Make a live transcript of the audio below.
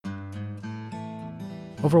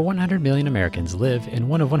Over 100 million Americans live in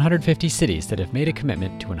one of 150 cities that have made a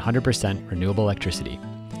commitment to 100% renewable electricity.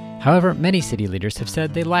 However, many city leaders have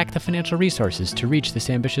said they lack the financial resources to reach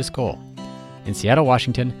this ambitious goal. In Seattle,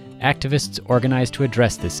 Washington, activists organized to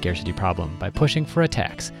address this scarcity problem by pushing for a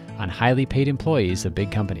tax on highly paid employees of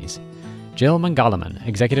big companies. Jill Mangalaman,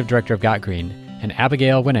 Executive Director of Got Green, and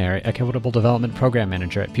Abigail Winair, Equitable Development Program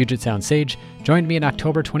Manager at Puget Sound Sage, joined me in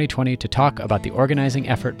October 2020 to talk about the organizing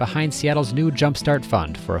effort behind Seattle's new Jumpstart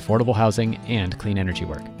Fund for affordable housing and clean energy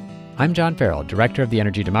work. I'm John Farrell, Director of the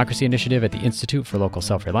Energy Democracy Initiative at the Institute for Local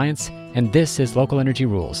Self-Reliance, and this is Local Energy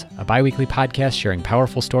Rules, a bi-weekly podcast sharing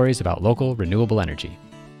powerful stories about local renewable energy.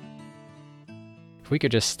 If we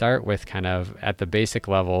could just start with kind of at the basic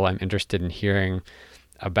level, I'm interested in hearing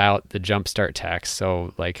about the Jumpstart tax.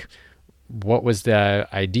 So what was the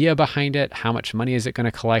idea behind it? How much money is it going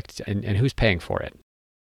to collect, and who's paying for it?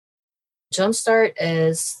 Jumpstart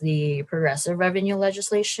is the progressive revenue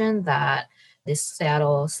legislation that the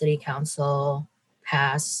Seattle City Council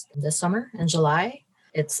passed this summer in July.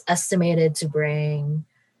 It's estimated to bring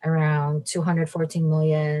around $214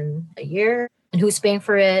 million a year. And who's paying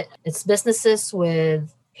for it? It's businesses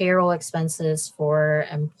with payroll expenses for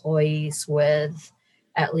employees with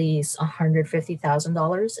at least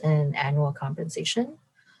 $150,000 in annual compensation.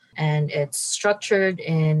 And it's structured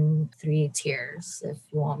in 3 tiers, if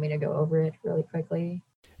you want me to go over it really quickly.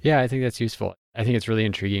 Yeah, I think that's useful. I think it's really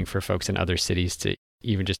intriguing for folks in other cities to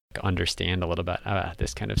even just understand a little bit about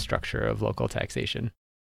this kind of structure of local taxation.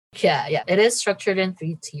 Yeah. It is structured in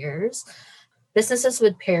 3 tiers. Businesses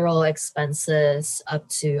with payroll expenses up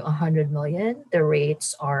to $100 million, the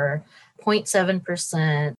rates are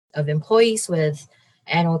 0.7% of employees with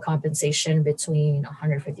annual compensation between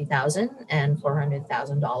 $150,000 and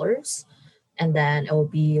 $400,000. And then it will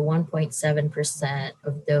be 1.7%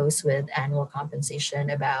 of those with annual compensation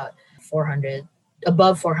above $400,000.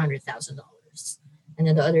 And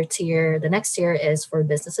then the next tier is for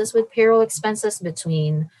businesses with payroll expenses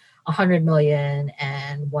between $100 million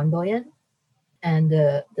and $1 billion. And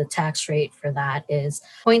the tax rate for that is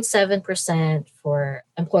 0.7% for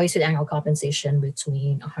employees with annual compensation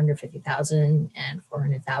between $150,000 and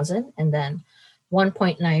 $400,000, and then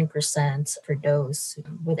 1.9% for those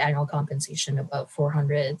with annual compensation above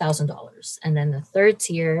 $400,000. And then the third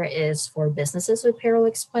tier is for businesses with payroll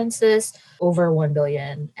expenses over $1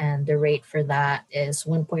 billion, and the rate for that is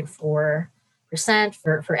 1.4%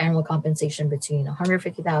 for annual compensation between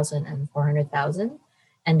 $150,000 and $400,000.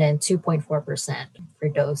 And then 2.4% for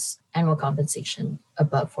those annual compensation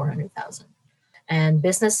above $400,000. And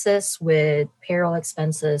businesses with payroll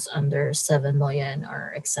expenses under $7 million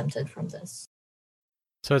are exempted from this.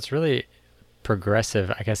 So it's really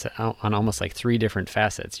progressive, I guess, on almost like 3 different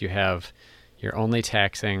facets. You're only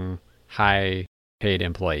taxing high paid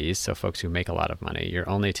employees, so folks who make a lot of money. You're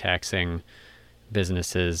only taxing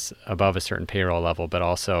businesses above a certain payroll level, but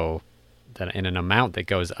also that in an amount that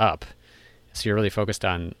goes up. So you're really focused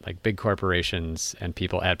on like big corporations and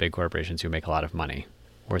people at big corporations who make a lot of money,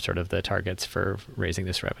 or sort of the targets for raising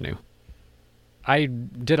this revenue. I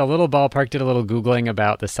did a little Googling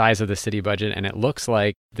about the size of the city budget, and it looks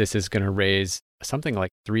like this is going to raise something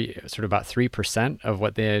like about 3% of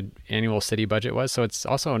what the annual city budget was. So it's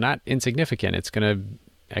also not insignificant. It's going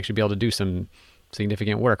to actually be able to do some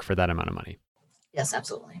significant work for that amount of money. Yes,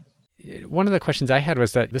 absolutely. One of the questions I had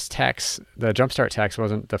was that this tax, the Jumpstart tax,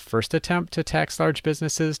 wasn't the first attempt to tax large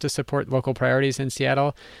businesses to support local priorities in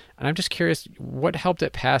Seattle. And I'm just curious, what helped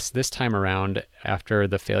it pass this time around after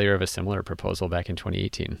the failure of a similar proposal back in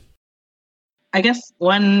 2018? I guess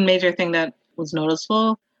one major thing that was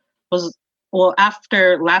noticeable was,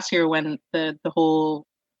 after last year when the whole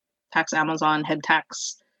tax Amazon head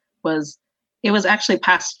tax it was actually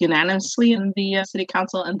passed unanimously in the city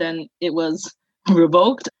council, and then it was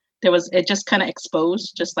revoked. It just kind of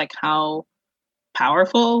exposed just like how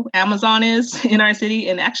powerful Amazon is in our city.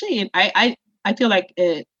 And actually, I feel like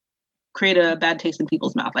it created a bad taste in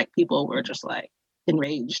people's mouth. Like people were just like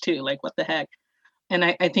enraged too, like what the heck? And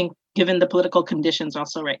I think given the political conditions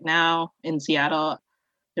also right now in Seattle,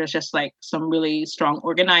 there's just like some really strong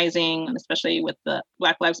organizing, and especially with the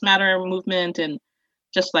Black Lives Matter movement and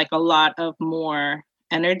just like a lot of more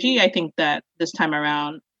energy. I think that this time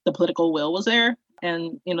around, the political will was there.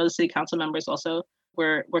 And, the city council members also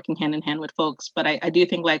were working hand in hand with folks. But I do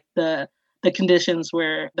think like the conditions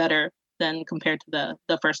were better than compared to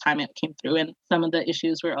the first time it came through. And some of the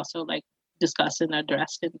issues were also like discussed and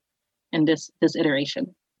addressed in this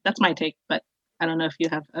iteration. That's my take, but I don't know if you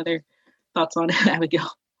have other thoughts on it,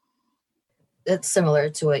 Abigail. It's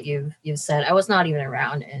similar to what you've said. I was not even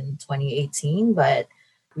around in 2018, but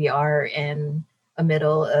we are in the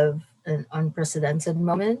middle of an unprecedented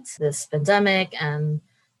moment. This pandemic and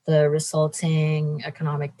the resulting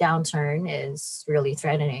economic downturn is really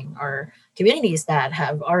threatening our communities that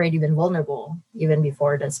have already been vulnerable even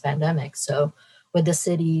before this pandemic. So, with the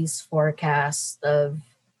city's forecast of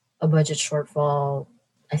a budget shortfall,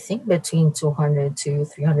 I think between 200 to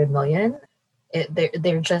 300 million,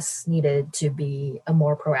 there just needed to be a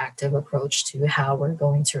more proactive approach to how we're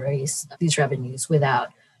going to raise these revenues without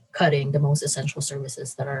cutting the most essential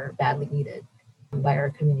services that are badly needed by our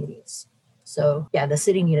communities. So, yeah, the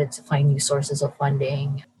city needed to find new sources of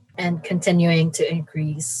funding and continuing to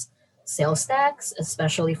increase sales tax,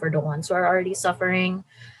 especially for the ones who are already suffering,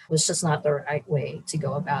 was just not the right way to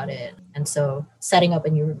go about it. And so, setting up a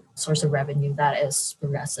new source of revenue that is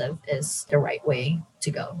progressive is the right way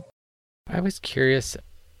to go. I was curious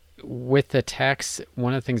with the tax,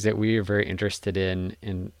 one of the things that we are very interested in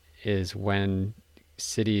is when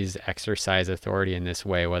cities exercise authority in this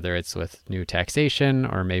way, whether it's with new taxation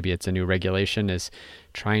or maybe it's a new regulation, is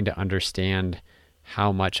trying to understand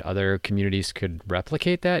how much other communities could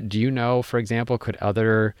replicate that. Do you know, for example, could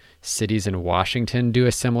other cities in Washington do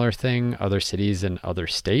a similar thing? Other cities in other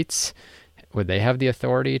states, would they have the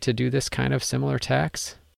authority to do this kind of similar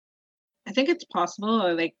tax? I think it's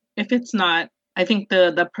possible. Like, if it's not, I think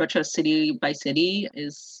the approach of city by city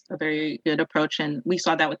is a very good approach. And we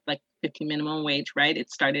saw that with like 50 minimum wage, right?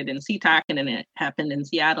 It started in SeaTac and then it happened in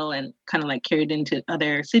Seattle and kind of like carried into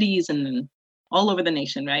other cities and then all over the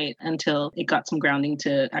nation, right? Until it got some grounding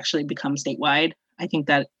to actually become statewide. I think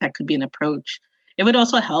that that could be an approach. It would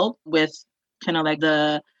also help with kind of like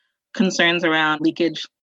the concerns around leakage.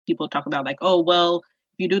 People talk about like, oh, well,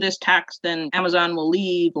 if you do this tax, then Amazon will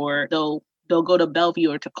leave or they'll go to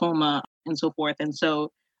Bellevue or Tacoma and so forth. And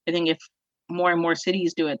so I think if more and more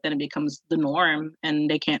cities do it, then it becomes the norm and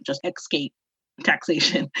they can't just escape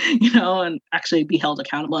taxation, and actually be held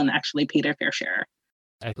accountable and actually pay their fair share.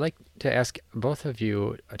 I'd like to ask both of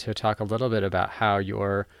you to talk a little bit about how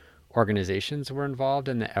your organizations were involved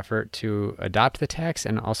in the effort to adopt the tax,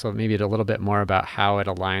 and also maybe a little bit more about how it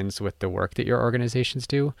aligns with the work that your organizations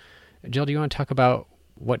do. Jill, do you want to talk about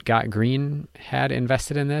what Got Green had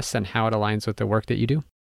invested in this and how it aligns with the work that you do?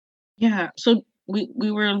 Yeah, so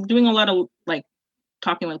we were doing a lot of like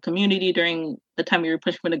talking with community during the time we were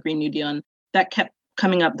pushing for the Green New Deal, and that kept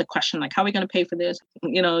coming up the question like, how are we going to pay for this?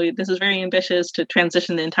 This is very ambitious to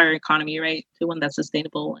transition the entire economy, right, to one that's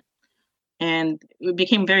sustainable. And it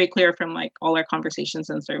became very clear from like all our conversations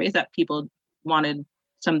and surveys that people wanted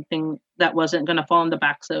something that wasn't going to fall on the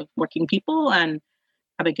backs of working people. And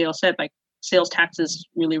Abigail said, like, sales tax is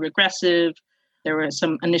really regressive. There were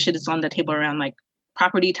some initiatives on the table around like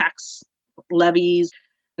property tax levies.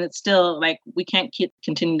 And it's still like we can't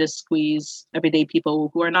continue to squeeze everyday people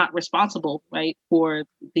who are not responsible, right, for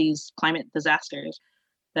these climate disasters,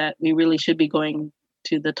 that we really should be going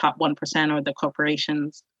to the top 1% or the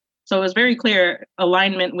corporations. So it was very clear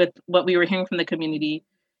alignment with what we were hearing from the community.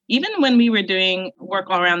 Even when we were doing work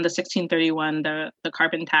around the 1631, the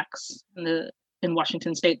carbon tax in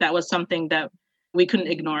Washington state, that was something that we couldn't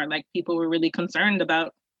ignore. Like, people were really concerned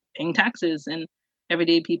about paying taxes and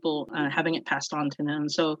everyday people having it passed on to them.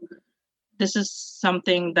 So this is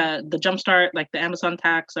something that the Jumpstart, like the Amazon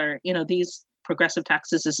tax, or these progressive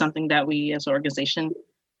taxes, is something that we as an organization,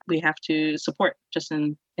 we have to support just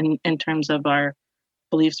in terms of our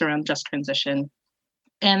beliefs around just transition.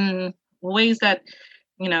 And ways that,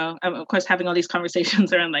 of course, having all these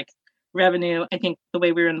conversations around like revenue, I think the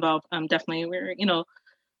way we were involved, definitely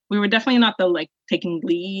we were definitely not the like taking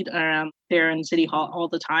lead around there in City Hall all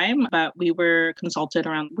the time, but we were consulted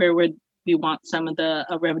around where would we want some of the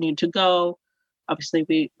revenue to go. Obviously,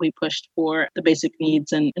 we pushed for the basic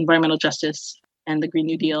needs and environmental justice and the Green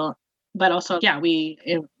New Deal, but also, yeah, we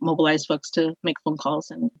mobilized folks to make phone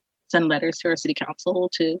calls and send letters to our city council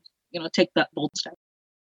to, take that bold step.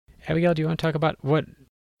 Abigail, do you want to talk about what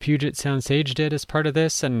Puget Sound Sage did as part of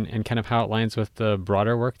this and kind of how it aligns with the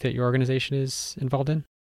broader work that your organization is involved in?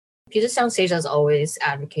 Puget Sound Sage has always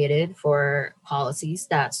advocated for policies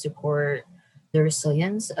that support the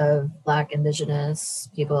resilience of Black, Indigenous,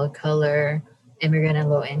 people of color, immigrant and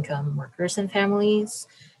low-income workers and families.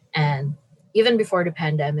 And even before the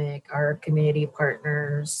pandemic, our community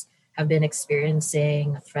partners have been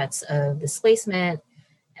experiencing threats of displacement.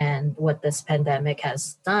 And what this pandemic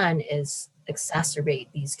has done is exacerbate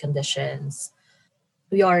these conditions.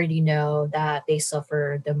 We already know that they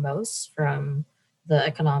suffer the most from the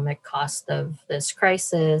economic cost of this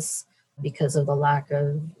crisis because of the lack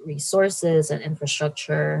of resources and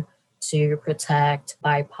infrastructure to protect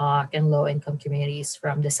BIPOC and low-income communities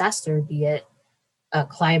from disaster, be it a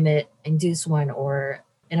climate-induced one or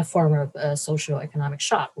in a form of a socioeconomic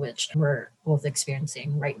shock, which we're both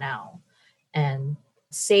experiencing right now. And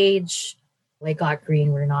Sage, like Got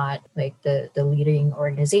Green, we're not like the leading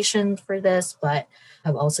organization for this, but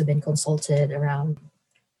have also been consulted around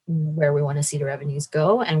where we want to see the revenues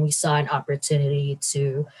go. And we saw an opportunity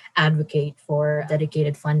to advocate for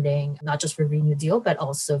dedicated funding, not just for Green New Deal, but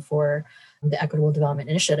also for the Equitable Development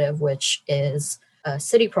Initiative, which is a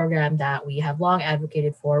city program that we have long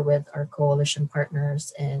advocated for with our coalition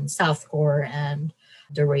partners in South Core and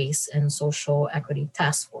the Race and Social Equity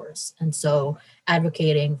Task Force. And so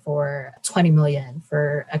advocating for 20 million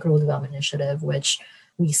for Equitable Development Initiative, which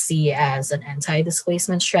we see as an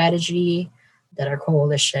anti-displacement strategy that our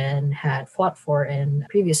coalition had fought for in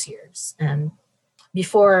previous years. And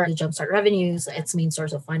before the Jumpstart revenues, its main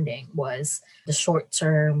source of funding was the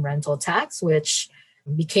short-term rental tax, which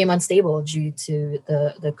became unstable due to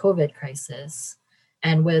the COVID crisis.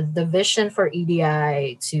 And with the vision for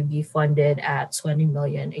EDI to be funded at 20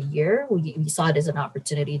 million a year, we saw it as an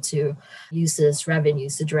opportunity to use this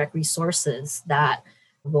revenues to direct resources that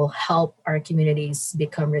will help our communities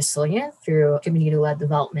become resilient through community-led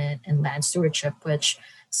development and land stewardship, which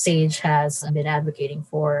SAGE has been advocating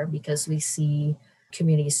for, because we see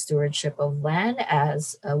community stewardship of land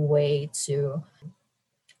as a way to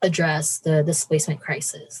address the displacement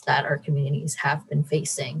crisis that our communities have been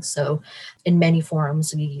facing. So in many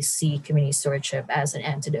forms, we see community stewardship as an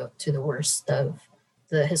antidote to the worst of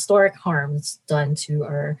the historic harms done to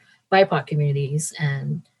our BIPOC communities.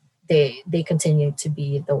 And they continue to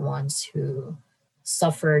be the ones who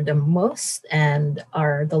suffer the most and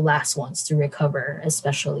are the last ones to recover,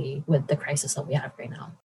 especially with the crisis that we have right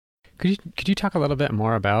now. Could you talk a little bit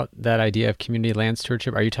more about that idea of community land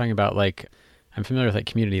stewardship? Are you talking about, like, I'm familiar with like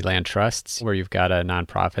community land trusts, where you've got a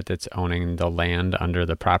nonprofit that's owning the land under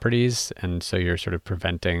the properties, and so you're sort of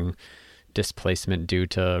preventing displacement due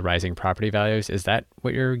to rising property values. Is that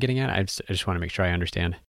what you're getting at? I just want to make sure I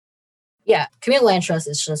understand. Yeah, community land trust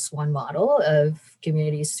is just one model of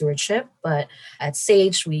community stewardship, but at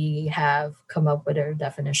SAGE, we have come up with a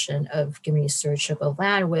definition of community stewardship of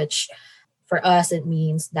land, which for us, it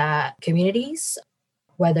means that communities,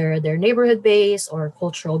 whether they're neighborhood-based or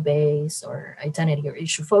cultural-based or identity or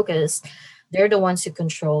issue focused, they're the ones who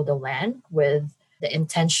control the land with the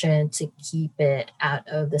intention to keep it out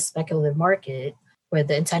of the speculative market, with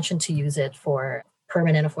the intention to use it for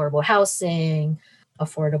permanent affordable housing,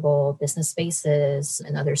 affordable business spaces,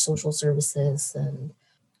 and other social services and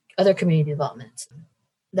other community development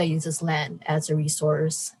that uses land as a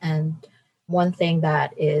resource. And one thing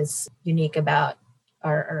that is unique about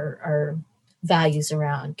our values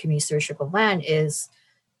around community stewardship of land is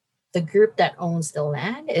the group that owns the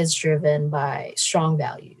land is driven by strong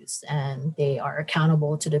values, and they are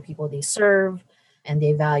accountable to the people they serve, and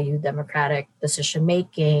they value democratic decision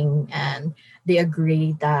making, and they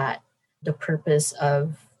agree that the purpose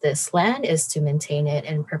of this land is to maintain it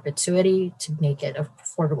in perpetuity, to make it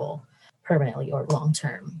affordable permanently or long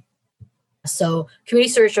term. So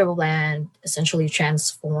community stewardship of land essentially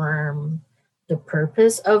transform the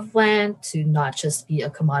purpose of land to not just be a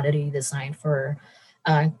commodity designed for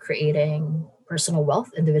creating personal wealth,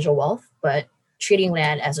 individual wealth, but treating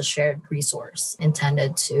land as a shared resource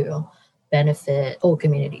intended to benefit whole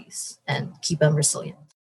communities and keep them resilient.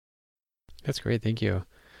 That's great. Thank you.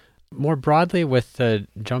 More broadly, with the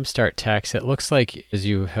Jumpstart tax, it looks like, as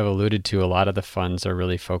you have alluded to, a lot of the funds are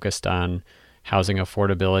really focused on housing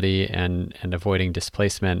affordability and avoiding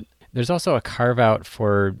displacement. There's also a carve out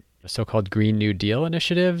for so-called Green New Deal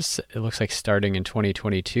initiatives. It looks like starting in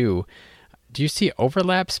 2022. Do you see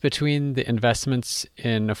overlaps between the investments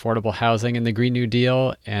in affordable housing and the Green New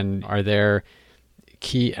Deal? And are there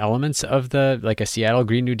key elements of like a Seattle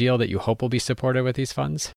Green New Deal that you hope will be supported with these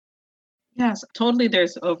funds? Yes, totally.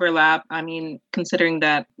 There's overlap. I mean, considering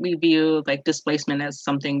that we view like displacement as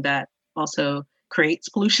something that also creates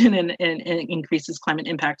pollution and increases climate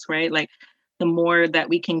impacts, right? Like the more that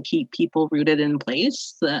we can keep people rooted in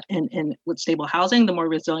place and with stable housing, the more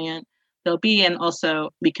resilient they'll be. And also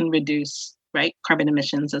we can reduce, right, carbon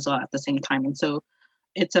emissions as well at the same time. And so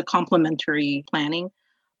it's a complementary planning,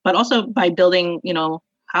 but also by building,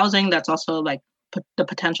 housing, that's also like the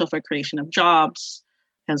potential for creation of jobs,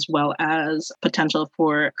 as well as potential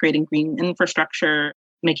for creating green infrastructure,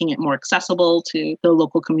 making it more accessible to the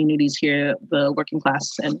local communities here, the working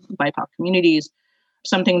class and BIPOC communities.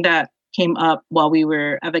 Something that came up while we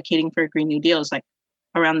were advocating for a Green New Deal is like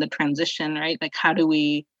around the transition, right? Like how do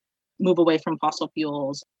we move away from fossil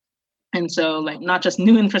fuels? And so like not just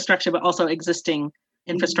new infrastructure, but also existing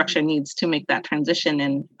infrastructure needs to make that transition.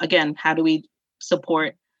 And again, how do we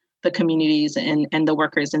support the communities and the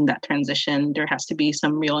workers in that transition. There has to be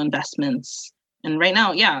some real investments. And right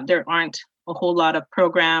now, yeah, there aren't a whole lot of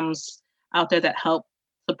programs out there that help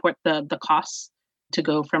support the costs to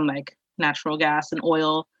go from like natural gas and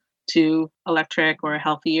oil to electric or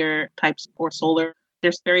healthier types or solar.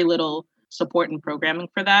 There's very little support and programming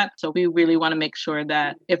for that. So we really want to make sure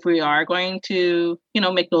that if we are going to,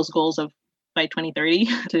 make those goals of by 2030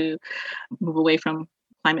 to move away from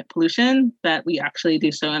climate pollution, that we actually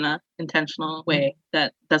do so in an intentional way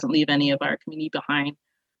that doesn't leave any of our community behind.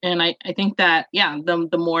 And I think that,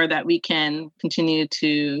 the more that we can continue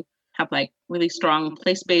to have like really strong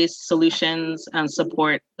place-based solutions and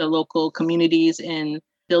support the local communities in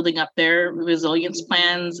building up their resilience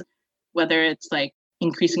plans, whether it's like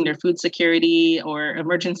increasing their food security or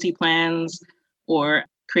emergency plans or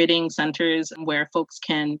creating centers where folks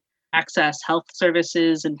can access health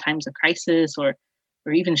services in times of crisis or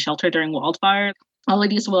even shelter during wildfire. All of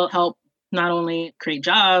these will help not only create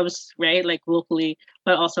jobs, right, like locally,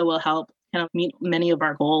 but also will help meet many of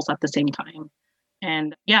our goals at the same time.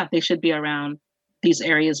 And they should be around these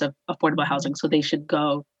areas of affordable housing. So they should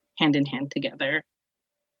go hand in hand together.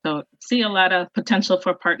 So see a lot of potential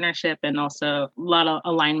for partnership and also a lot of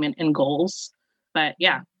alignment in goals. But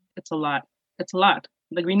it's a lot. It's a lot.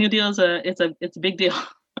 The Green New Deal is it's a big deal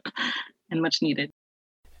and much needed.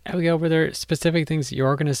 Abigail, were there specific things your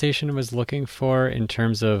organization was looking for in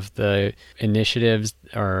terms of the initiatives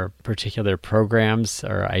or particular programs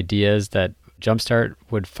or ideas that Jumpstart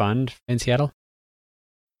would fund in Seattle?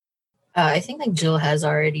 I think like Jill has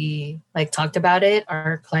already talked about it.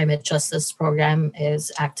 Our climate justice program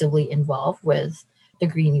is actively involved with the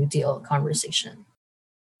Green New Deal conversation.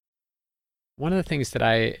 One of the things that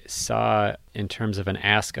I saw in terms of an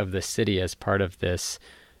ask of the city as part of this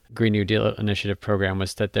Green New Deal initiative program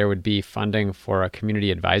was that there would be funding for a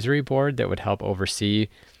community advisory board that would help oversee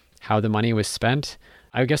how the money was spent.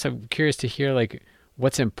 I guess I'm curious to hear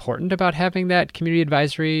what's important about having that community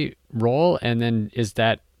advisory role, and then is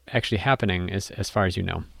that actually happening as far as you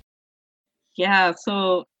know? Yeah,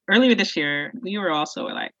 so earlier this year, we were also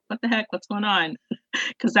like, what the heck, what's going on?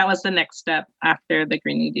 Because that was the next step after the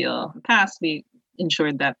Green New Deal passed. We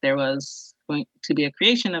ensured that there was going to be a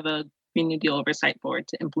creation of a Green New Deal Oversight Board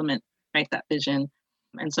to implement that vision.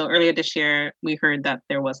 And so earlier this year, we heard that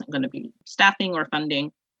there wasn't going to be staffing or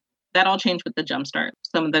funding. That all changed with the Jumpstart.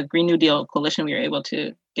 Some of the Green New Deal coalition, we were able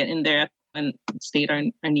to get in there and state our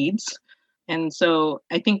needs. And so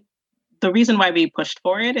I think the reason why we pushed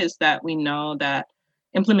for it is that we know that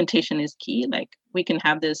implementation is key. We can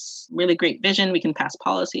have this really great vision, we can pass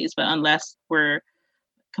policies, but unless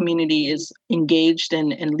community is engaged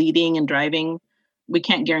and leading and driving, we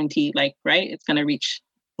can't guarantee it's going to reach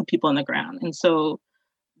the people on the ground. And so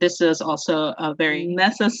this is also a very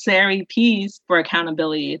necessary piece for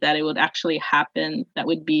accountability, that it would actually happen, that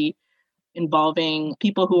would be involving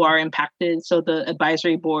people who are impacted. So the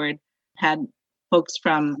advisory board had folks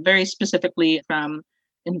very specifically from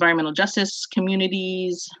environmental justice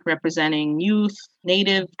communities, representing youth,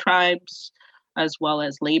 native tribes, as well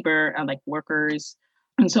as labor and workers.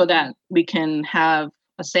 And so that we can have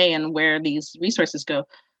a say in where these resources go.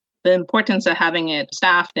 The importance of having it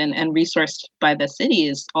staffed and resourced by the city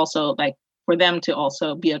is also for them to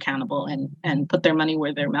also be accountable and put their money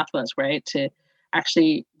where their mouth was, right? To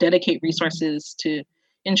actually dedicate resources to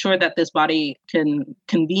ensure that this body can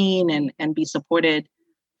convene and be supported.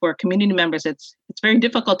 For community members, it's very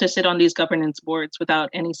difficult to sit on these governance boards without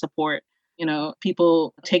any support.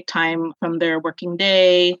 People take time from their working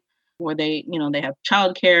day, or they have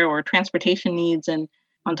childcare or transportation needs, and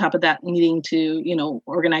on top of that, needing to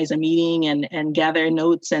organize a meeting and gather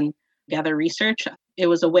notes and gather research. It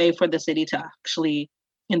was a way for the city to actually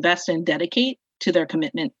invest and dedicate to their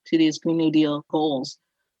commitment to these Green New Deal goals.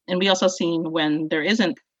 And we also seen when there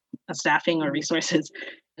isn't a staffing or resources,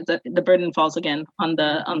 the burden falls again on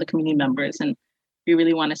the community members. And we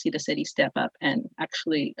really want to see the city step up and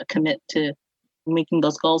actually commit to making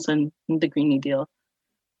those goals in the Green New Deal.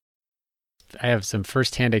 I have some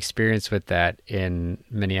firsthand experience with that in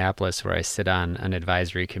Minneapolis, where I sit on an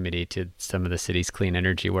advisory committee to some of the city's clean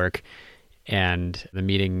energy work. And the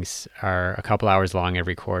meetings are a couple hours long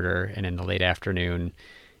every quarter and in the late afternoon.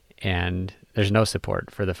 And there's no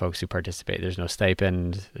support for the folks who participate. There's no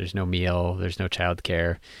stipend, there's no meal, there's no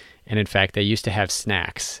childcare. And in fact, they used to have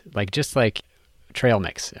snacks, just trail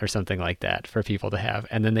mix or something like that for people to have.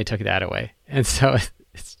 And then they took that away. And so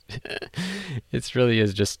it's really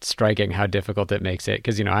is just striking how difficult it makes it.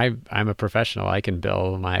 Because, I'm a professional. I can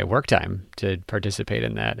bill my work time to participate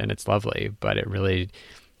in that. And it's lovely, but it really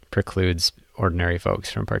precludes ordinary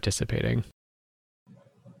folks from participating.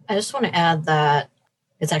 I just want to add that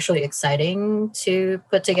It's actually exciting to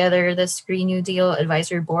put together this Green New Deal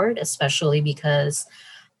advisory board, especially because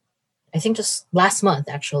I think just last month,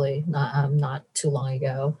 actually, not too long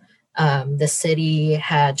ago, the city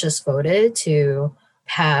had just voted to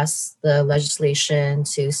pass the legislation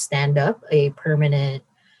to stand up a permanent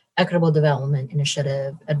equitable development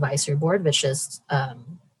initiative advisory board, which is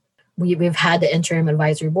we've had the interim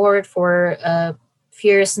advisory board for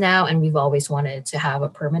few years now, and we've always wanted to have a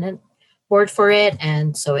permanent board for it.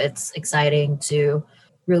 And so it's exciting to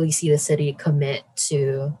really see the city commit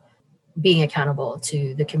to being accountable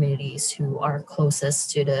to the communities who are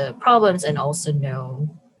closest to the problems and also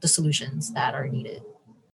know the solutions that are needed.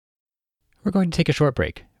 We're going to take a short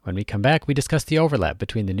break. When we come back, we discuss the overlap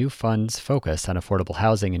between the new fund's focus on affordable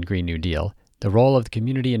housing and Green New Deal, the role of the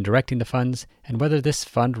community in directing the funds, and whether this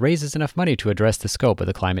fund raises enough money to address the scope of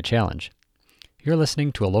the climate challenge. You're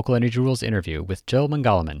listening to a Local Energy Rules interview with Jill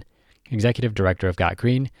Mangalaman, Executive Director of Got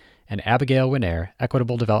Green, and Abigail Winair,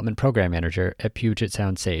 Equitable Development Program Manager at Puget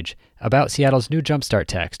Sound Sage, about Seattle's new Jumpstart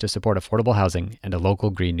tax to support affordable housing and a local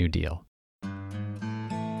Green New Deal.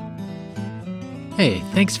 Hey,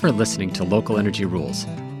 thanks for listening to Local Energy Rules.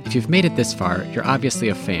 If you've made it this far, you're obviously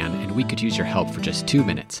a fan, and we could use your help for just 2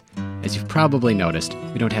 minutes. As you've probably noticed,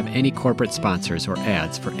 we don't have any corporate sponsors or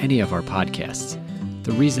ads for any of our podcasts.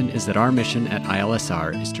 The reason is that our mission at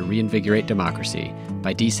ILSR is to reinvigorate democracy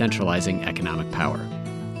by decentralizing economic power.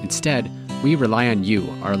 Instead, we rely on you,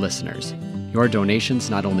 our listeners. Your donations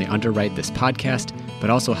not only underwrite this podcast, but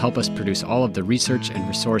also help us produce all of the research and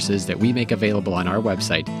resources that we make available on our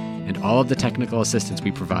website and all of the technical assistance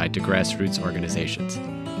we provide to grassroots organizations.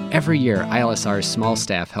 Every year, ILSR's small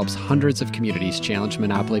staff helps hundreds of communities challenge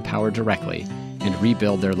monopoly power directly and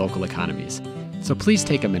rebuild their local economies. So please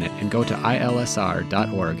take a minute and go to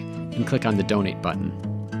ilsr.org and click on the donate button.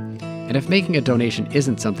 And if making a donation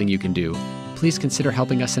isn't something you can do, please consider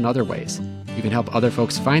helping us in other ways. You can help other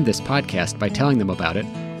folks find this podcast by telling them about it,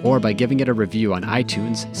 or by giving it a review on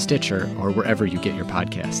iTunes, Stitcher, or wherever you get your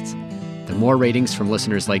podcasts. The more ratings from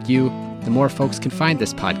listeners like you, the more folks can find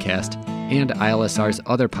this podcast and ILSR's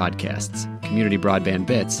other podcasts, Community Broadband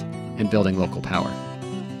Bits, and Building Local Power.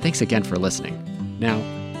 Thanks again for listening. Now,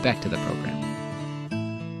 back to the program.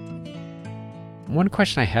 One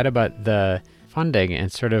question I had about the funding,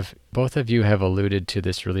 and sort of both of you have alluded to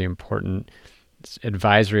this really important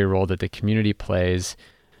advisory role that the community plays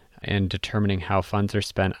in determining how funds are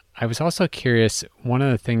spent. I was also curious, one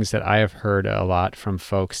of the things that I have heard a lot from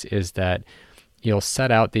folks is that you'll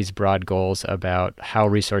set out these broad goals about how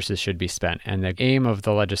resources should be spent. And the aim of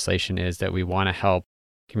the legislation is that we want to help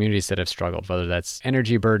communities that have struggled, whether that's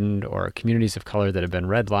energy burdened or communities of color that have been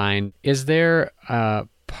redlined. Is there a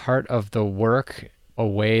part of the work, a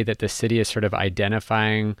way that the city is sort of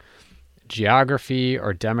identifying geography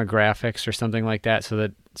or demographics or something like that,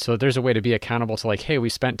 so there's a way to be accountable to, like, hey, we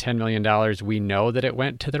spent $10 million, we know that it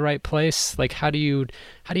went to the right place? Like, how do you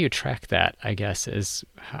track that, I guess, is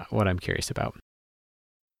what I'm curious about.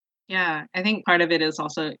 Yeah, I think part of it is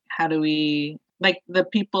also how do we, the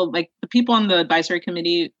people on the advisory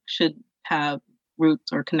committee should have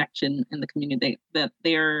roots or connection in the community, that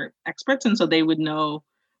they're experts, and so they would know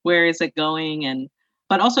where is it going,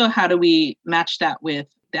 but also how do we match that with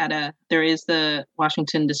data. There is the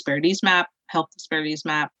Washington disparities map, health disparities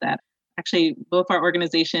map, that actually both our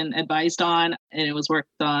organization advised on, and it was worked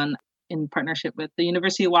on in partnership with the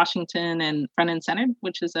University of Washington and Front and Center,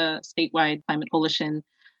 which is a statewide climate coalition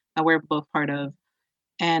we're both part of,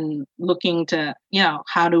 and looking to,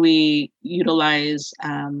 how do we utilize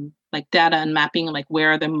data and mapping, like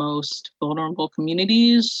where are the most vulnerable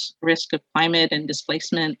communities, risk of climate and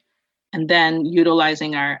displacement, and then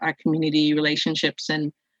utilizing our community relationships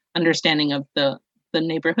and understanding of the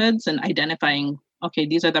neighborhoods and identifying, okay,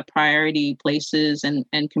 these are the priority places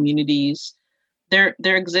and communities. There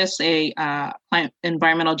exists a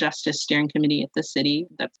environmental justice steering committee at the city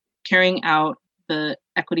that's carrying out the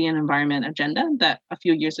equity and environment agenda that a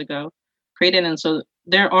few years ago created. And so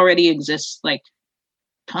there already exists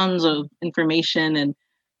tons of information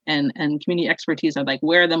and community expertise of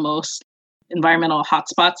where are the most environmental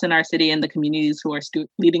hotspots in our city and the communities who are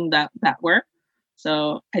leading that work.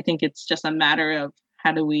 So I think it's just a matter of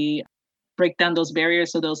how do we break down those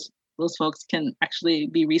barriers so those folks can actually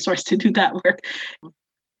be resourced to do that work.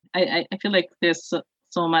 I feel like there's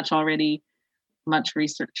so much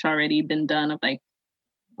research already been done of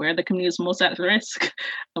where the community is most at risk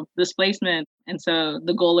of displacement. And so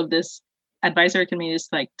the goal of this advisory committee is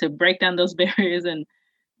to break down those barriers and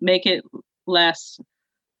make it less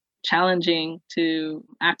challenging to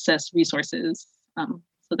access resources,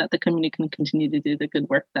 so that the community can continue to do the good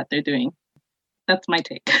work that they're doing. That's my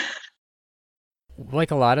take.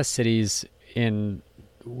 Like a lot of cities in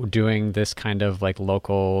doing this kind of like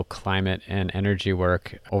local climate and energy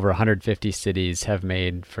work, over 150 cities have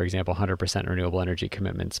made, for example, 100% renewable energy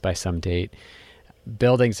commitments by some date.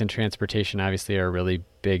 Buildings and transportation obviously are a really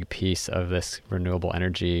big piece of this renewable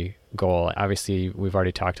energy goal. Obviously, we've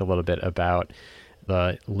already talked a little bit about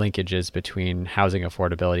the linkages between housing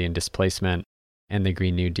affordability and displacement and the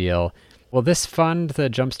Green New Deal. Will this fund, the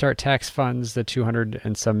Jumpstart tax funds, the 200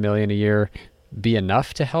 and some million a year, be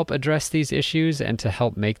enough to help address these issues and to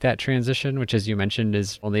help make that transition, which, as you mentioned,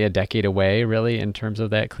 is only a decade away, really, in terms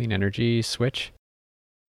of that clean energy switch?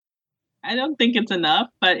 I don't think it's enough,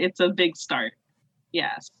 but it's a big start.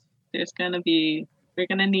 Yes, we're going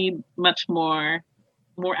to need much more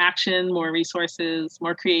action, more resources,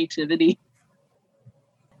 more creativity.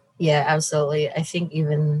 Yeah, absolutely. I think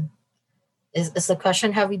even is the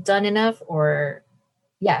question, have we done enough? Or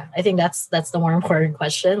yeah, I think that's the more important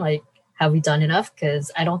question. Like, have we done enough?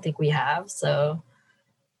 Because I don't think we have. So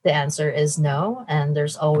the answer is no. And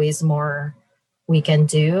there's always more we can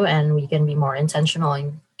do, and we can be more intentional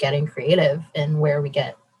in getting creative in where we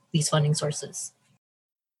get these funding sources.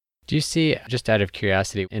 Do you see, just out of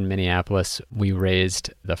curiosity, in Minneapolis, we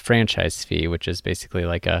raised the franchise fee, which is basically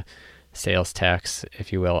like a sales tax,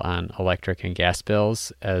 if you will, on electric and gas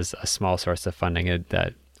bills as a small source of funding.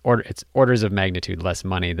 It's orders of magnitude less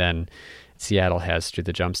money than Seattle has through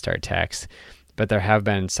the Jumpstart tax. But there have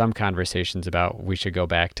been some conversations about we should go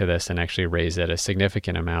back to this and actually raise it a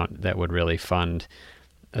significant amount that would really fund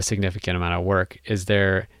a significant amount of work. It's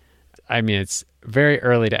very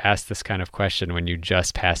early to ask this kind of question when you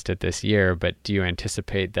just passed it this year, but do you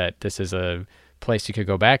anticipate that this is a place you could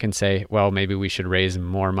go back and say, well, maybe we should raise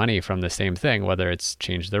more money from the same thing, whether it's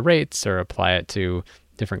change the rates or apply it to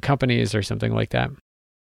different companies or something like that?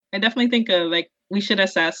 I definitely think we should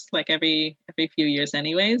assess every few years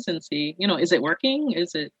anyways and see, is it working?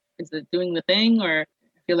 Is it doing the thing? Or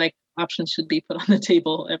I feel like options should be put on the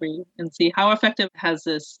table and see how effective has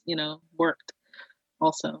this, worked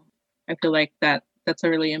also. I feel like that's a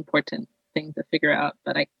really important thing to figure out.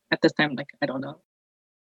 But at this time, I don't know.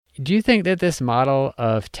 Do you think that this model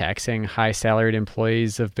of taxing high salaried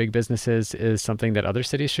employees of big businesses is something that other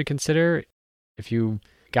cities should consider? If you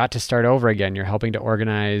got to start over again, you're helping to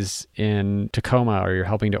organize in Tacoma or you're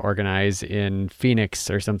helping to organize in Phoenix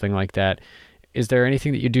or something like that. Is there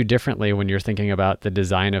anything that you do differently when you're thinking about the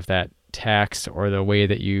design of that tax or the way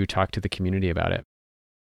that you talk to the community about it?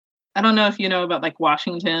 I don't know if you know about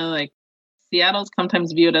Washington, Seattle's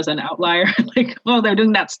sometimes viewed as an outlier. They're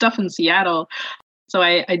doing that stuff in Seattle. So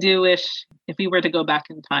I do wish if we were to go back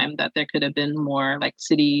in time that there could have been more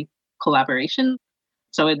city collaboration.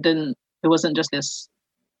 So it wasn't just this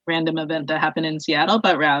random event that happened in Seattle,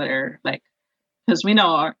 but rather because we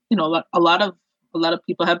know a lot of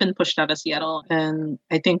people have been pushed out of Seattle, and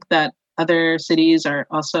I think that other cities are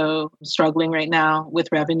also struggling right now with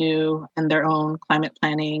revenue and their own climate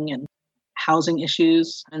planning and housing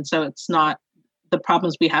issues. And so it's not the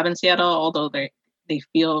problems we have in Seattle, although they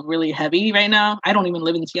feel really heavy right now. I don't even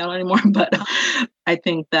live in Seattle anymore, but I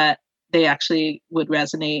think that they actually would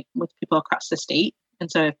resonate with people across the state. And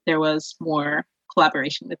so if there was more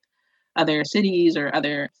collaboration with other cities or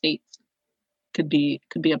other states, could be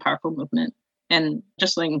a powerful movement. And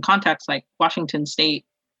just in context, Washington State,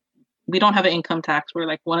 we don't have an income tax.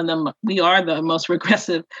 We're we are the most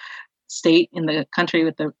regressive state in the country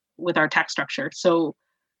with our tax structure. So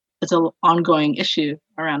it's an ongoing issue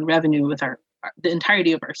around revenue with the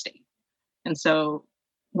entirety of our state. And so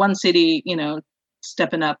one city,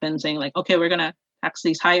 stepping up and saying okay, we're going to tax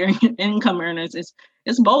these higher income earners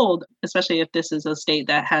is bold, especially if this is a state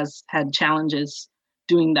that has had challenges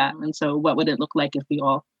doing that. And so what would it look like if we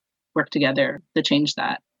all work together to change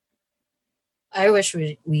that? I wish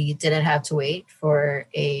we didn't have to wait for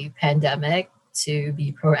a pandemic to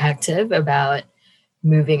be proactive about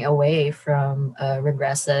moving away from a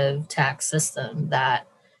regressive tax system that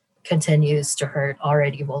continues to hurt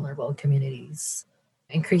already vulnerable communities.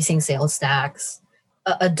 Increasing sales tax,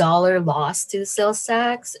 a dollar lost to sales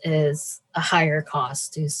tax is a higher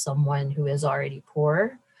cost to someone who is already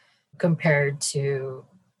poor compared to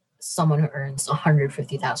someone who earns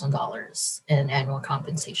 $150,000 in annual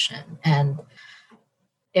compensation. And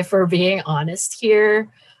if we're being honest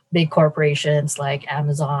here, big corporations like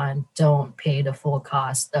Amazon don't pay the full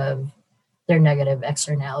cost of their negative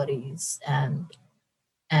externalities. And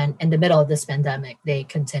in the middle of this pandemic, they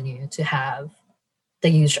continue to have the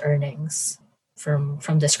huge earnings from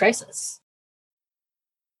this crisis.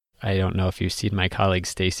 I don't know if you've seen my colleague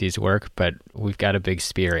Stacy's work, but we've got a big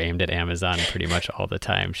spear aimed at Amazon pretty much all the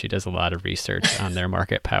time. She does a lot of research on their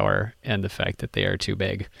market power and the fact that they are too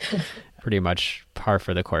big. pretty much par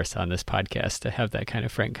for the course on this podcast to have that kind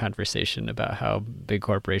of frank conversation about how big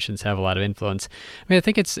corporations have a lot of influence. I mean, I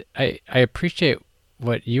think I appreciate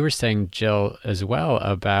what you were saying, Jill, as well,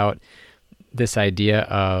 about this idea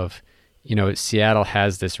of, Seattle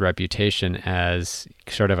has this reputation as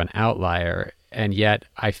sort of an outlier. And yet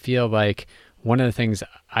I feel like one of the things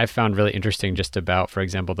I found really interesting just about, for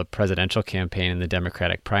example, the presidential campaign and the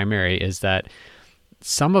Democratic primary is that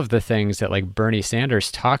some of the things that like Bernie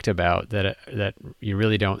Sanders talked about that you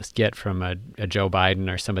really don't get from a Joe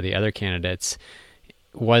Biden or some of the other candidates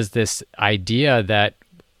was this idea that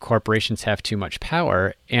corporations have too much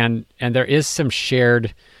power. And there is some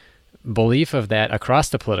shared belief of that across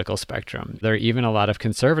the political spectrum. There are even a lot of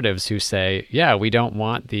conservatives who say, yeah, we don't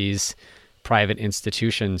want these private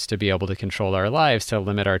institutions to be able to control our lives, to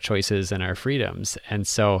limit our choices and our freedoms. And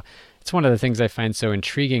so it's one of the things I find so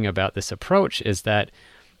intriguing about this approach is that,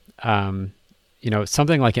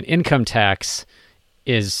 something like an income tax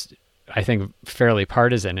is, I think, fairly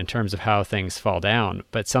partisan in terms of how things fall down.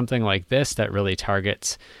 But something like this that really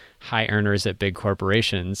targets high earners at big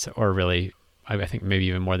corporations, or really, I think maybe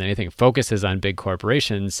even more than anything, focuses on big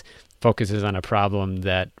corporations, focuses on a problem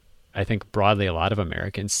that I think broadly a lot of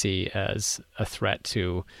Americans see as a threat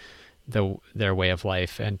to their way of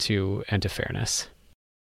life and to fairness.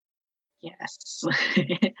 Yes,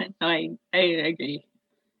 I agree.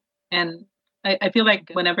 And I feel like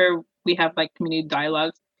whenever we have like community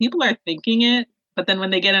dialogues, people are thinking it, but then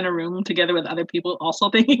when they get in a room together with other people also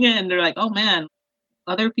thinking it, and they're like, oh man,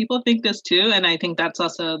 other people think this too. And I think that's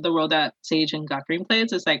also the role that Sage and Got Green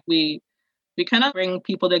plays. Is like we kind of bring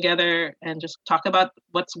people together and just talk about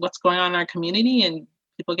what's going on in our community, and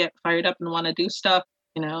people get fired up and want to do stuff,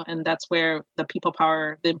 and that's where the people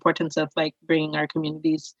power, the importance of like bringing our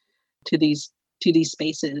communities to these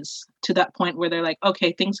spaces, to that point where they're like,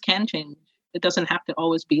 okay, things can change. It doesn't have to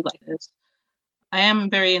always be like this. I am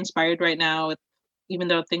very inspired right now, even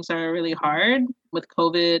though things are really hard with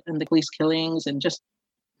COVID and the police killings and just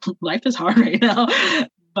life is hard right now.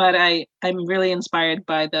 But I'm really inspired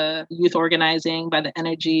by the youth organizing, by the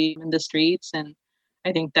energy in the streets. And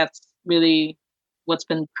I think that's really what's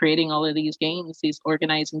been creating all of these gains, these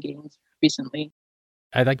organizing gains recently.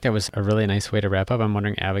 I think that was a really nice way to wrap up. I'm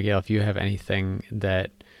wondering, Abigail, if you have anything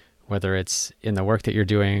that, whether it's in the work that you're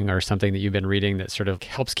doing or something that you've been reading that sort of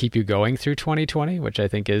helps keep you going through 2020, which I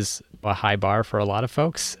think is a high bar for a lot of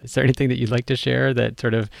folks. Is there anything that you'd like to share that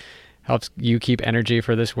sort of helps you keep energy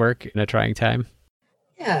for this work in a trying time?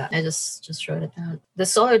 Yeah, I just wrote it down. The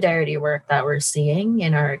solidarity work that we're seeing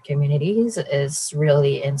in our communities is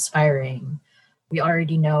really inspiring. We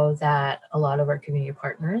already know that a lot of our community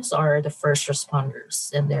partners are the first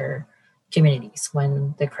responders in their communities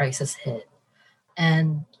when the crisis hit.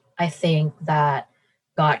 And I think that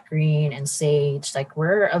Got Green and Sage, like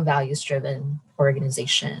we're a values-driven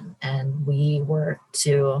organization, and we work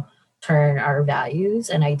to turn our values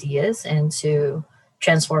and ideas into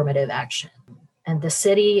transformative action. And the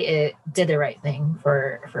city did the right thing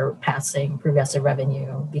for passing progressive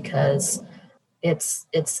revenue, because it's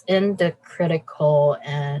in the critical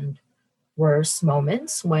and worst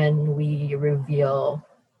moments when we reveal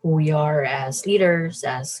who we are as leaders,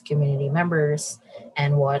 as community members,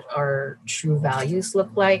 and what our true values look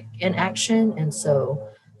like in action. And so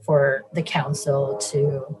for the council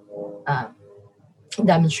to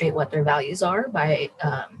demonstrate what their values are by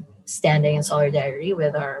standing in solidarity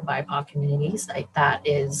with our BIPOC communities, like that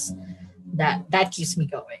keeps me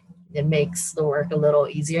going. It makes the work a little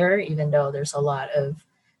easier, even though there's a lot of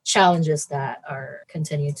challenges that are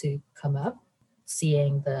continue to come up.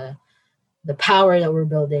 Seeing the power that we're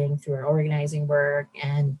building through our organizing work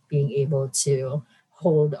and being able to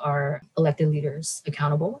hold our elected leaders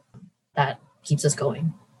accountable, that keeps us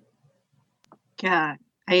going. Yeah,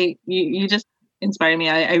 you just inspire me.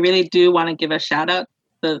 I really do want to give a shout out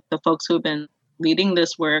to the folks who have been leading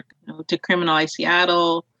this work, to Criminalize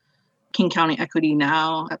Seattle, King County Equity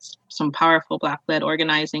Now. That's some powerful Black-led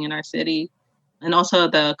organizing in our city. And also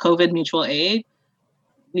the COVID mutual aid.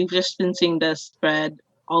 We've just been seeing this spread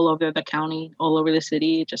all over the county, all over the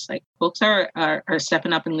city. Just like folks are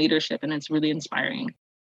stepping up in leadership, and it's really inspiring.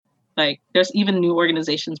 Like there's even new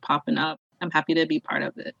organizations popping up. I'm happy to be part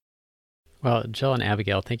of it. Well, Jill and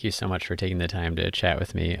Abigail, thank you so much for taking the time to chat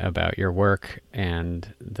with me about your work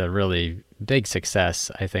and the really big success,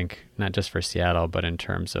 I think, not just for Seattle, but in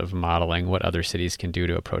terms of modeling what other cities can do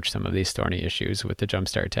to approach some of these thorny issues with the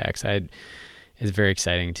Jumpstart tax. It's very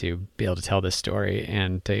exciting to be able to tell this story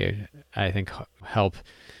and to, I think, help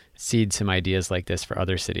seed some ideas like this for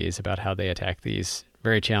other cities about how they attack these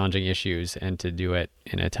very challenging issues, and to do it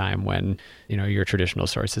in a time when, your traditional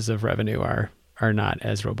sources of revenue are are not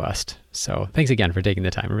as robust. So thanks again for taking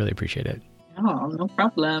the time. I really appreciate it. Oh, no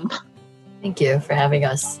problem. Thank you for having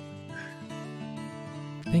us.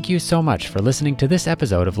 Thank you so much for listening to this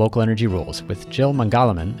episode of Local Energy Rules with Jill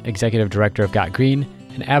Mangalaman, Executive Director of Got Green,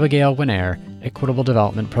 and Abigail Winair, Equitable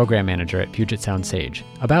Development Program Manager at Puget Sound Sage,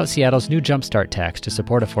 about Seattle's new Jumpstart tax to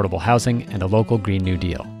support affordable housing and a local Green New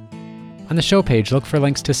Deal. On the show page, look for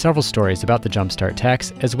links to several stories about the Jumpstart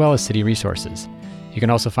tax, as well as city resources. You can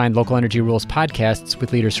also find Local Energy Rules podcasts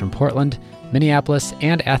with leaders from Portland, Minneapolis,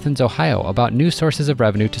 and Athens, Ohio about new sources of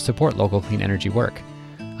revenue to support local clean energy work.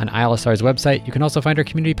 On ILSR's website, you can also find our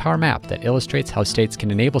community power map that illustrates how states can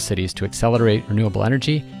enable cities to accelerate renewable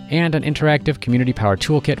energy, and an interactive community power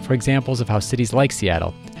toolkit for examples of how cities like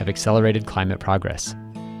Seattle have accelerated climate progress.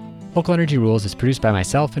 Local Energy Rules is produced by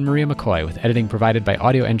myself and Maria McCoy, with editing provided by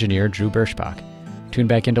audio engineer Drew Berschbach. Tune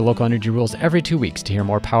back into Local Energy Rules every 2 weeks to hear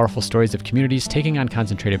more powerful stories of communities taking on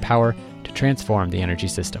concentrated power to transform the energy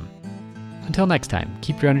system. Until next time,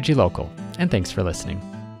 keep your energy local, and thanks for listening.